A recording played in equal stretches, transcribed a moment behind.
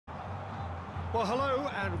Well, hello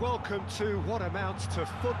and welcome to what amounts to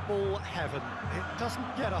football heaven. It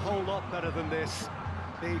doesn't get a whole lot better than this.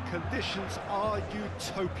 The conditions are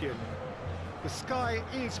utopian. The sky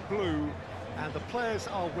is blue and the players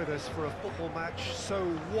are with us for a football match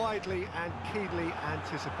so widely and keenly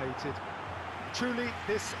anticipated. Truly,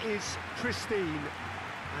 this is pristine,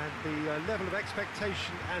 and the level of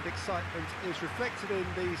expectation and excitement is reflected in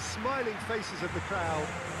the smiling faces of the crowd.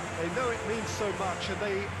 They know it means so much, and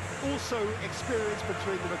they also experience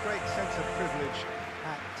between them a great sense of privilege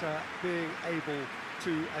at being able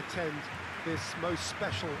to attend this most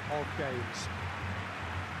special of games.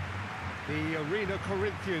 The Arena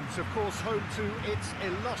Corinthians, of course, home to its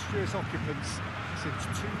illustrious occupants since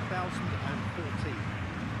 2014.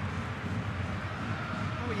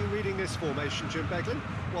 How are you reading this formation, Jim Beglin?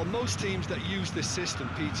 Well, most teams that use this system,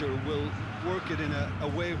 Peter, will work it in a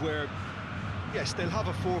way where, yes, they'll have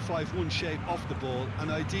a 4-5-1 shape off the ball and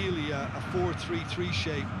ideally a 4-3-3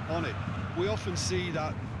 shape on it. We often see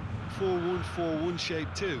that 4-1-4-1 shape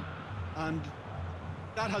too, and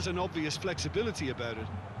that has an obvious flexibility about it.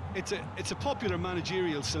 It's a popular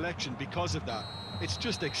managerial selection because of that. It's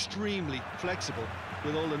just extremely flexible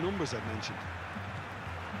with all the numbers I've mentioned.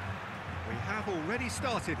 We have already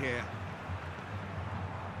started here.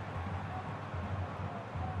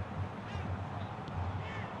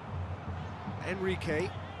 Enrique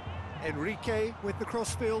with the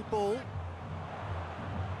crossfield ball.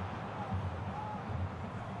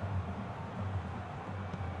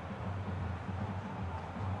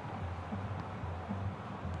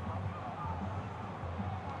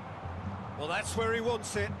 Well, that's where he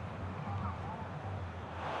wants it.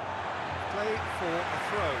 Play for a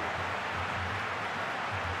throw.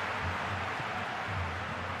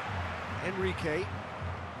 Enrique.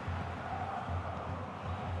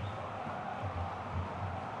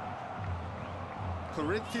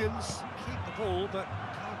 Corinthians keep the ball, but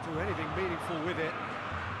can't do anything meaningful with it.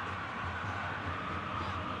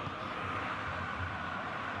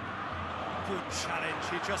 Good challenge,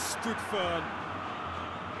 he just stood firm.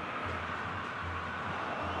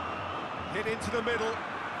 Hit into the middle.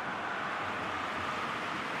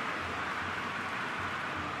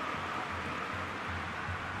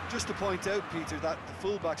 Just to point out, Peter, that the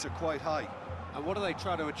fullbacks are quite high. And what are they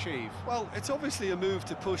trying to achieve? Well, it's obviously a move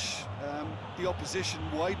to push the opposition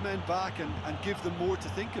wide men back and give them more to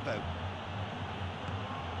think about.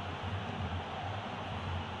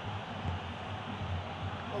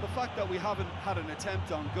 Well, the fact that we haven't had an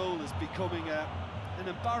attempt on goal is becoming an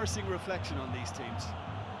embarrassing reflection on these teams.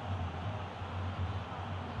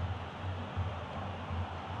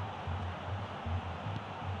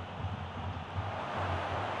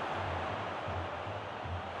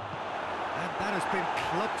 That has been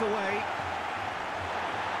clubbed away.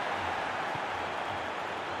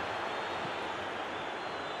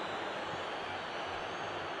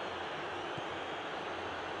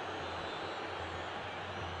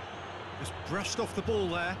 Just brushed off the ball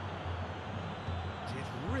there. Did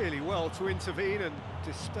really well to intervene and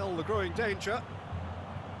dispel the growing danger.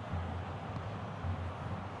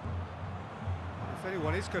 If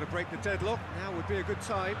anyone is going to break the deadlock, now would be a good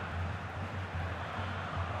time.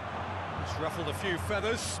 Ruffled a few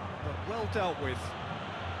feathers, but well dealt with.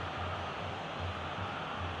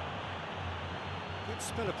 Good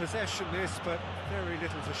spell of possession this, but very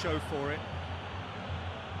little to show for it.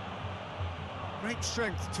 Great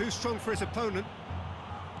strength, too strong for his opponent.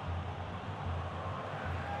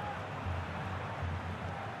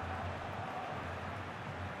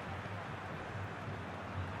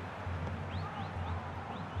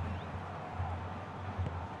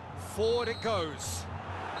 Forward it goes.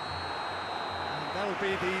 That'll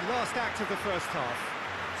be the last act of the first half.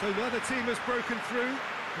 So neither team has broken through,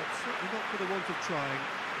 but certainly not for the want of trying.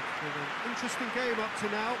 It's been an interesting game up to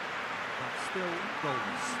now, but still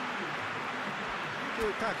goals. Do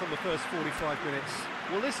it back on the first 45 minutes.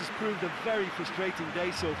 Well, this has proved a very frustrating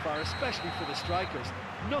day so far, especially for the strikers.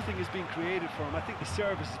 Nothing has been created for them. I think the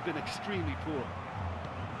service has been extremely poor.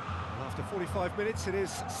 Well, after 45 minutes, it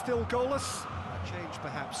is still goalless. A change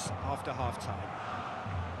perhaps after half-time.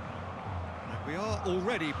 We are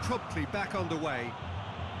already promptly back underway.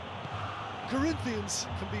 Corinthians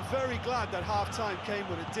can be very glad that half-time came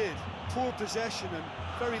when it did. Poor possession and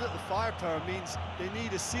very little firepower means they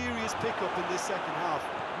need a serious pickup in this second half.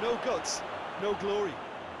 No guts, no glory.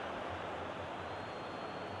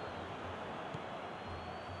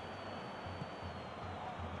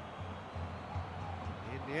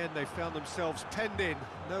 In the end, they found themselves penned in,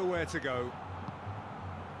 nowhere to go.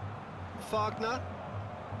 Wagner.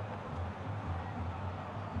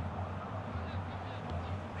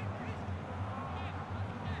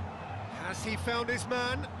 Has he found his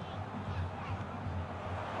man?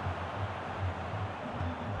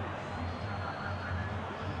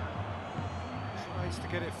 Tries to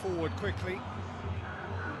get it forward quickly.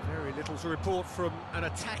 Very little to report from an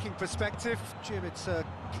attacking perspective. Jim, it's a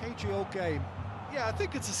cagey old game. Yeah, I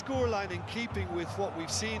think it's a scoreline in keeping with what we've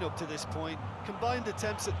seen up to this point. Combined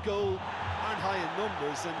attempts at goal aren't high in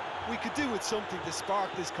numbers, and we could do with something to spark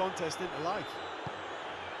this contest into life.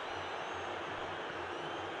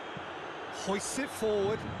 Hoists it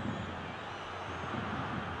forward.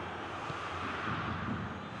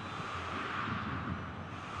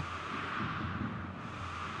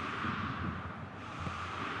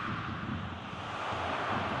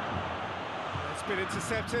 It's been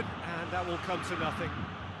intercepted, and that will come to nothing.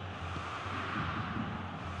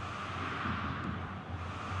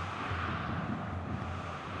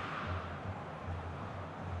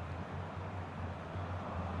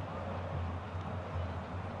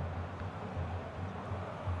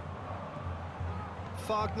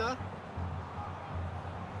 Wagner.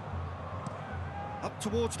 Up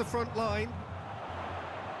towards the front line.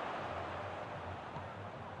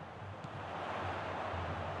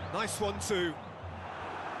 Nice one too.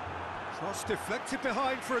 Cross deflected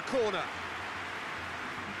behind for a corner.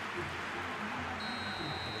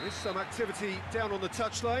 There is some activity down on the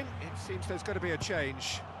touchline. It seems there's going to be a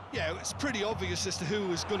change. Yeah, it's pretty obvious as to who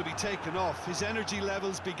was going to be taken off. His energy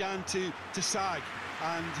levels began to sag,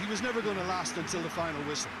 and he was never going to last until the final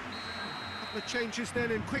whistle. A couple of changes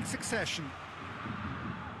then in quick succession.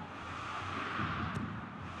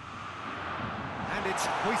 And it's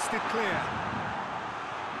hoisted clear.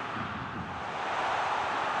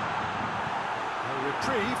 A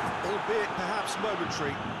reprieve, albeit perhaps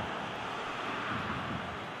momentary.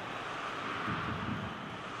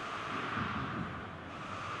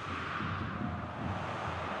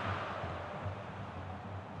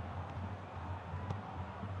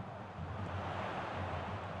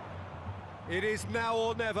 It is now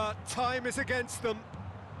or never. Time is against them.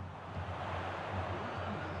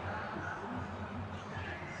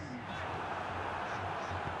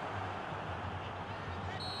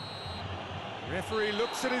 Referee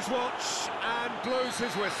looks at his watch and blows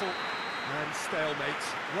his whistle. And stalemate.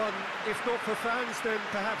 One, if not for fans, then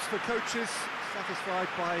perhaps for coaches, satisfied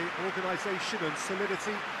by organisation and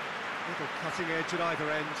solidity. Little cutting edge at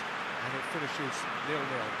either end, and it finishes 0-0.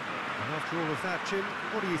 And after all of that, Jim,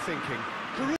 what are you thinking?